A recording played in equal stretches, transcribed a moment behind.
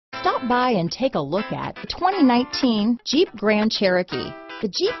Stop by and take a look at the 2019 Jeep Grand Cherokee. The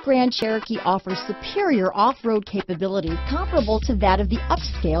Jeep Grand Cherokee offers superior off-road capability comparable to that of the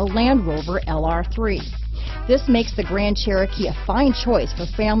upscale Land Rover LR3. This makes the Grand Cherokee a fine choice for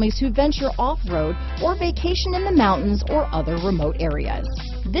families who venture off-road or vacation in the mountains or other remote areas.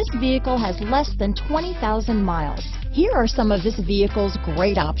 This vehicle has less than 20,000 miles. Here are some of this vehicle's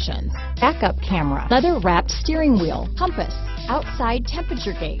great options: backup camera, leather-wrapped steering wheel, compass, outside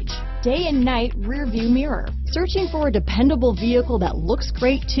temperature gauge, day and night rear view mirror. Searching for a dependable vehicle that looks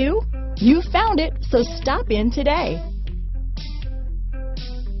great too? You found it, so stop in today.